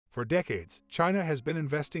For decades, China has been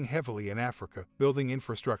investing heavily in Africa, building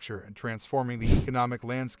infrastructure and transforming the economic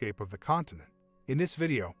landscape of the continent. In this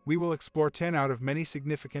video, we will explore 10 out of many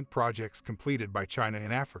significant projects completed by China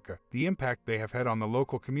in Africa, the impact they have had on the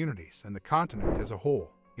local communities and the continent as a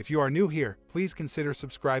whole. If you are new here, please consider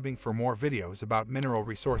subscribing for more videos about mineral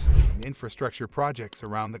resources and infrastructure projects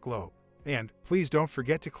around the globe. And please don't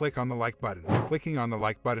forget to click on the like button. Clicking on the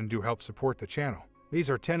like button do help support the channel. These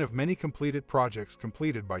are 10 of many completed projects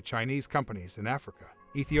completed by Chinese companies in Africa.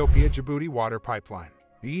 Ethiopia-Djibouti Water Pipeline.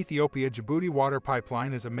 The Ethiopia-Djibouti Water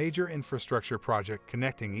Pipeline is a major infrastructure project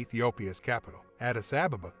connecting Ethiopia's capital, Addis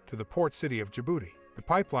Ababa, to the port city of Djibouti. The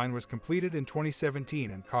pipeline was completed in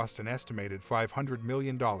 2017 and cost an estimated $500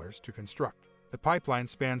 million to construct. The pipeline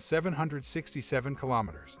spans 767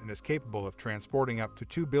 kilometers and is capable of transporting up to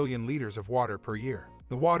 2 billion liters of water per year.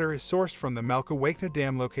 The water is sourced from the Melka-Waikna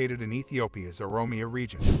Dam located in Ethiopia's Oromia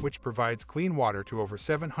region, which provides clean water to over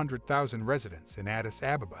 700,000 residents in Addis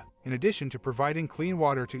Ababa. In addition to providing clean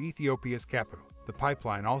water to Ethiopia's capital, the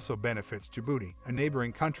pipeline also benefits Djibouti, a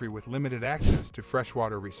neighboring country with limited access to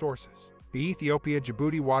freshwater resources. The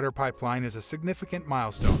Ethiopia-Djibouti Water Pipeline is a significant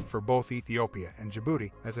milestone for both Ethiopia and Djibouti,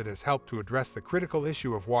 as it has helped to address the critical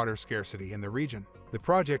issue of water scarcity in the region. The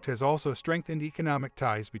project has also strengthened economic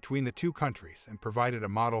ties between the two countries and provided a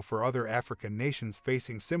model for other African nations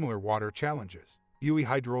facing similar water challenges. Bui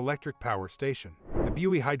Hydroelectric Power Station. The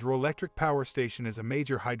Bui Hydroelectric Power Station is a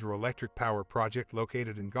major hydroelectric power project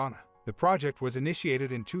located in Ghana. The project was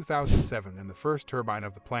initiated in 2007 and the first turbine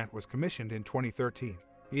of the plant was commissioned in 2013.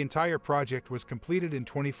 The entire project was completed in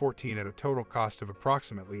 2014 at a total cost of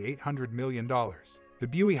approximately $800 million. The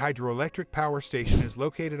Bui Hydroelectric Power Station is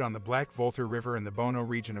located on the Black Volta River in the Bono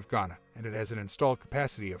region of Ghana, and it has an installed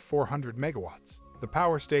capacity of 400 megawatts. The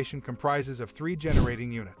power station comprises of 3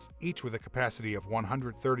 generating units, each with a capacity of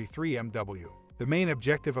 133 MW. The main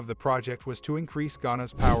objective of the project was to increase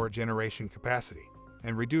Ghana's power generation capacity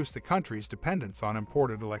and reduce the country's dependence on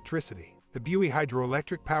imported electricity. The Bui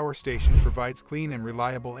Hydroelectric Power Station provides clean and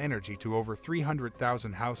reliable energy to over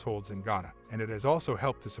 300,000 households in Ghana, and it has also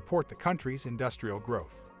helped to support the country's industrial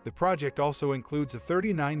growth. The project also includes a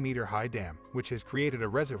 39-meter-high dam, which has created a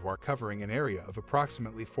reservoir covering an area of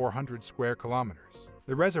approximately 400 square kilometers.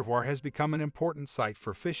 The reservoir has become an important site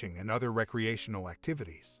for fishing and other recreational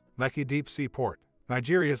activities. Lekki Deep Sea Port.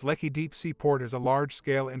 Nigeria's Lekki Deep Sea Port is a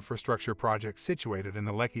large-scale infrastructure project situated in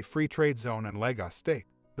the Lekki Free Trade Zone in Lagos State.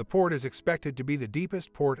 The port is expected to be the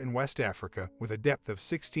deepest port in West Africa with a depth of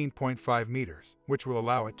 16.5 meters, which will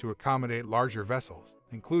allow it to accommodate larger vessels,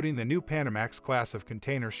 including the new Panamax class of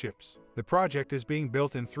container ships. The project is being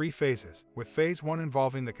built in 3 phases, with Phase 1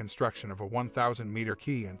 involving the construction of a 1,000-meter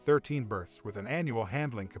quay and 13 berths with an annual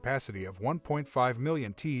handling capacity of 1.5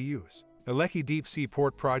 million TEUs. The Lekki Deep Sea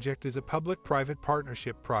Port project is a public-private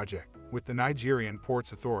partnership project with the Nigerian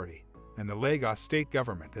Ports Authority and the Lagos State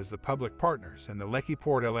Government as the public partners and the Lekki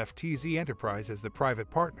Port LFTZ Enterprise as the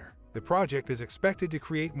private partner. The project is expected to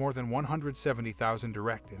create more than 170,000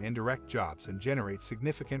 direct and indirect jobs and generate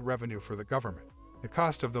significant revenue for the government. The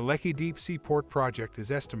cost of the Lekki Deep Sea Port project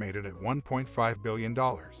is estimated at $1.5 billion.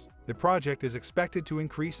 The project is expected to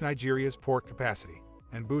increase Nigeria's port capacity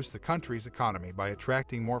and boost the country's economy by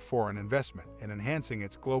attracting more foreign investment and enhancing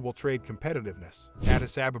its global trade competitiveness.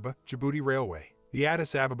 Addis Ababa-Djibouti Railway. The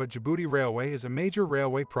Addis Ababa-Djibouti Railway is a major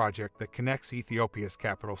railway project that connects Ethiopia's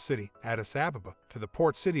capital city, Addis Ababa, to the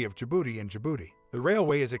port city of Djibouti in Djibouti. The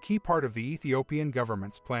railway is a key part of the Ethiopian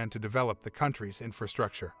government's plan to develop the country's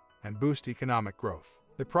infrastructure and boost economic growth.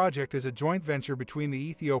 The project is a joint venture between the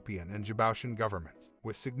Ethiopian and Djiboutian governments,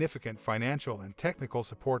 with significant financial and technical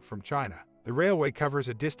support from China. The railway covers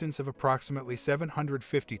a distance of approximately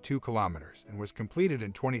 752 kilometers and was completed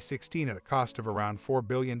in 2016 at a cost of around $4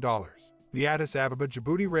 billion. The Addis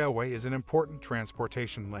Ababa-Djibouti Railway is an important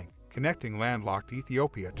transportation link, connecting landlocked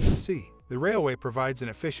Ethiopia to the sea. The railway provides an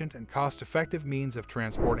efficient and cost-effective means of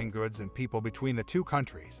transporting goods and people between the two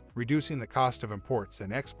countries, reducing the cost of imports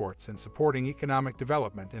and exports and supporting economic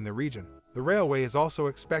development in the region. The railway is also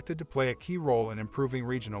expected to play a key role in improving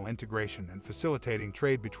regional integration and facilitating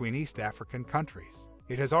trade between East African countries.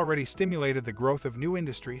 It has already stimulated the growth of new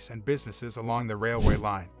industries and businesses along the railway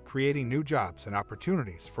line, creating new jobs and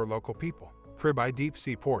opportunities for local people. Kribi Deep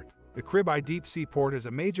Sea Port. The Kribi Deep Sea Port is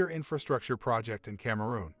a major infrastructure project in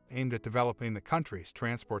Cameroon, aimed at developing the country's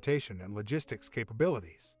transportation and logistics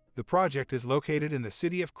capabilities. The project is located in the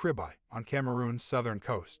city of Kribi, on Cameroon's southern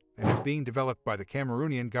coast, and is being developed by the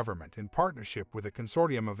Cameroonian government in partnership with a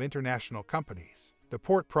consortium of international companies. The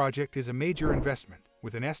port project is a major investment,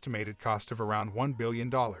 with an estimated cost of around $1 billion.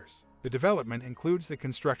 The development includes the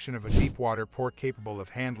construction of a deep-water port capable of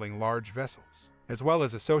handling large vessels, as well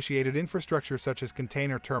as associated infrastructure such as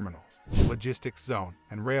container terminals, logistics zone,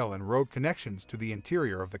 and rail and road connections to the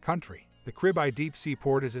interior of the country. The Kribi Deep Sea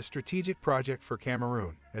Port is a strategic project for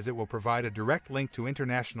Cameroon, as it will provide a direct link to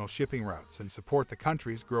international shipping routes and support the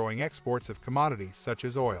country's growing exports of commodities such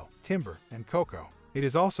as oil, timber, and cocoa. It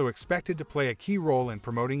is also expected to play a key role in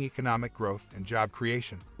promoting economic growth and job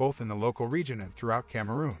creation, both in the local region and throughout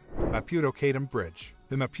Cameroon. Maputo-Katem Bridge.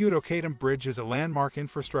 The Maputo-Katem Bridge is a landmark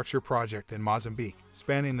infrastructure project in Mozambique,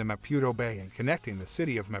 spanning the Maputo Bay and connecting the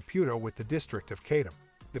city of Maputo with the district of Katem.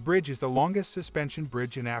 The bridge is the longest suspension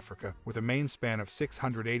bridge in Africa, with a main span of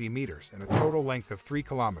 680 meters and a total length of 3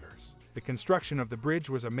 kilometers. The construction of the bridge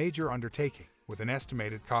was a major undertaking, with an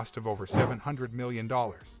estimated cost of over $700 million.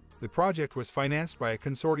 The project was financed by a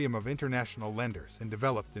consortium of international lenders and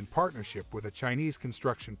developed in partnership with a Chinese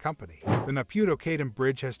construction company. The Maputo-Katem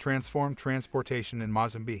Bridge has transformed transportation in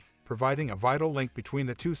Mozambique, providing a vital link between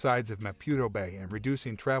the two sides of Maputo Bay and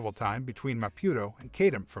reducing travel time between Maputo and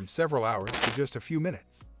Katem from several hours to just a few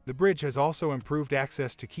minutes. The bridge has also improved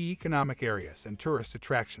access to key economic areas and tourist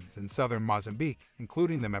attractions in southern Mozambique,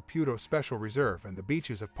 including the Maputo Special Reserve and the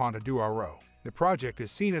beaches of Ponta do Aro. The project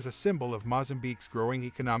is seen as a symbol of Mozambique's growing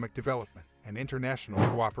economic development and international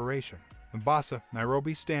cooperation.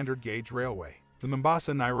 Mombasa-Nairobi Standard Gauge Railway. The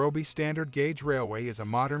Mombasa-Nairobi Standard Gauge Railway is a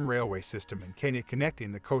modern railway system in Kenya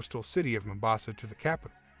connecting the coastal city of Mombasa to the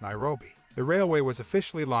capital, Nairobi. The railway was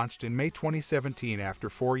officially launched in May 2017 after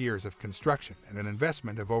 4 years of construction and an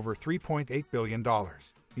investment of over $3.8 billion.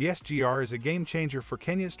 The SGR is a game-changer for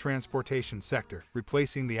Kenya's transportation sector,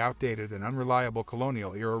 replacing the outdated and unreliable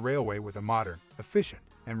colonial-era railway with a modern, efficient,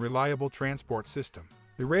 and reliable transport system.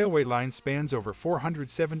 The railway line spans over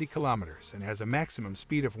 470 kilometers and has a maximum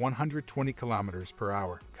speed of 120 kilometers per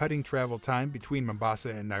hour, cutting travel time between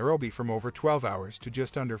Mombasa and Nairobi from over 12 hours to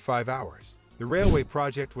just under 5 hours. The railway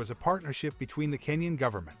project was a partnership between the Kenyan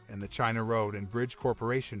government and the China Road and Bridge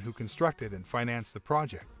Corporation, who constructed and financed the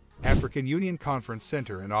project. African Union Conference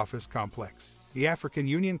Center and Office Complex. The African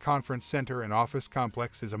Union Conference Center and Office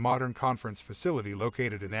Complex is a modern conference facility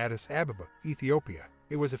located in Addis Ababa, Ethiopia.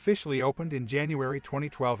 It was officially opened in January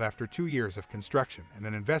 2012 after 2 years of construction and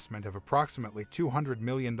an investment of approximately $200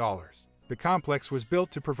 million. The complex was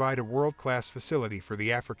built to provide a world-class facility for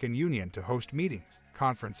the African Union to host meetings,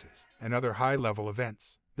 conferences, and other high-level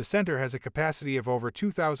events. The center has a capacity of over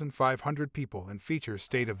 2,500 people and features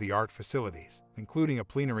state-of-the-art facilities, including a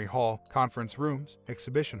plenary hall, conference rooms,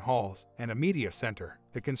 exhibition halls, and a media center.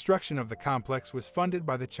 The construction of the complex was funded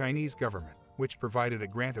by the Chinese government, which provided a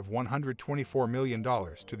grant of $124 million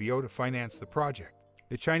to the O to finance the project.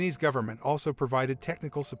 The Chinese government also provided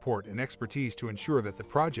technical support and expertise to ensure that the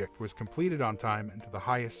project was completed on time and to the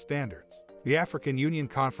highest standards. The African Union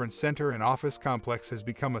Conference Center and Office Complex has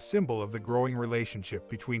become a symbol of the growing relationship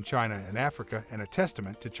between China and Africa and a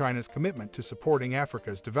testament to China's commitment to supporting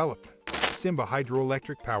Africa's development. Simba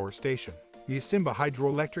Hydroelectric Power Station. The Simba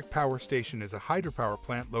Hydroelectric Power Station is a hydropower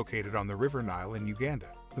plant located on the River Nile in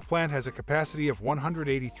Uganda. The plant has a capacity of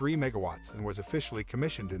 183 megawatts and was officially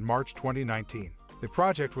commissioned in March 2019. The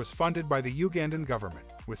project was funded by the Ugandan government,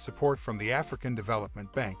 with support from the African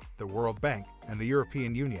Development Bank, the World Bank, and the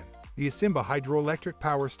European Union. The Simba Hydroelectric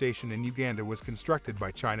Power Station in Uganda was constructed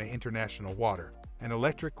by China International Water and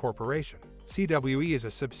Electric Corporation. CWE is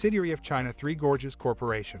a subsidiary of China Three Gorges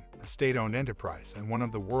Corporation, a state-owned enterprise and one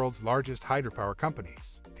of the world's largest hydropower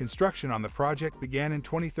companies. Construction on the project began in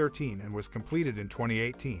 2013 and was completed in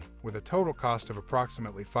 2018, with a total cost of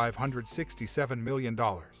approximately $567 million.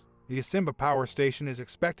 The Simba Power Station is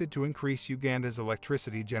expected to increase Uganda's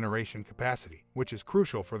electricity generation capacity, which is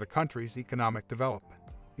crucial for the country's economic development.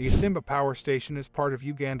 The Simba Power Station is part of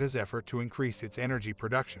Uganda's effort to increase its energy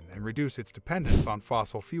production and reduce its dependence on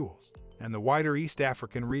fossil fuels. And the wider East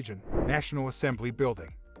African region. National Assembly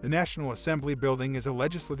Building. The National Assembly Building is a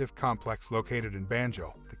legislative complex located in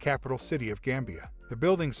Banjul, the capital city of Gambia. The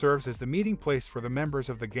building serves as the meeting place for the members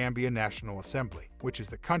of the Gambia National Assembly, which is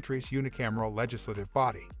the country's unicameral legislative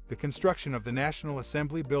body. The construction of the National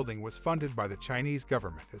Assembly Building was funded by the Chinese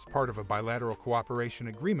government as part of a bilateral cooperation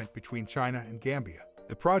agreement between China and Gambia.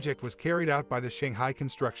 The project was carried out by the Shanghai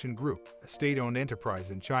Construction Group, a state-owned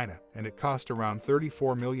enterprise in China, and it cost around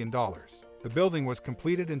 $34 million. The building was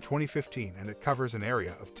completed in 2015 and it covers an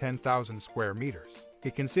area of 10,000 square meters.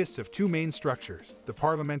 It consists of 2 main structures, the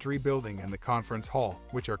Parliamentary Building and the Conference Hall,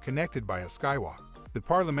 which are connected by a skywalk. The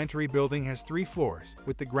Parliamentary Building has 3 floors,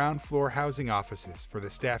 with the ground floor housing offices for the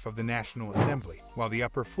staff of the National Assembly, while the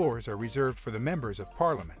upper floors are reserved for the members of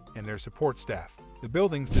Parliament and their support staff. The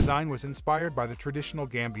building's design was inspired by the traditional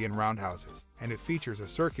Gambian roundhouses, and it features a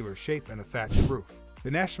circular shape and a thatched roof. The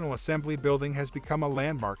National Assembly building has become a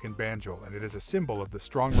landmark in Banjul, and it is a symbol of the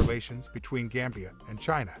strong relations between Gambia and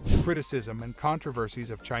China. Criticism and controversies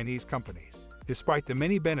of Chinese companies. Despite the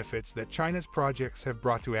many benefits that China's projects have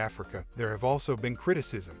brought to Africa, there have also been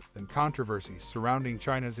criticism and controversies surrounding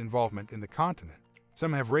China's involvement in the continent.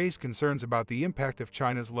 Some have raised concerns about the impact of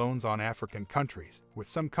China's loans on African countries, with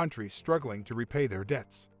some countries struggling to repay their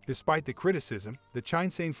debts. Despite the criticism, the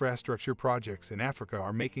Chinese infrastructure projects in Africa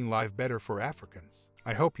are making life better for Africans.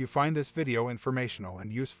 I hope you find this video informational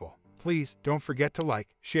and useful. Please don't forget to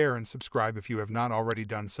like, share, and subscribe if you have not already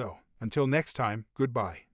done so. Until next time, goodbye.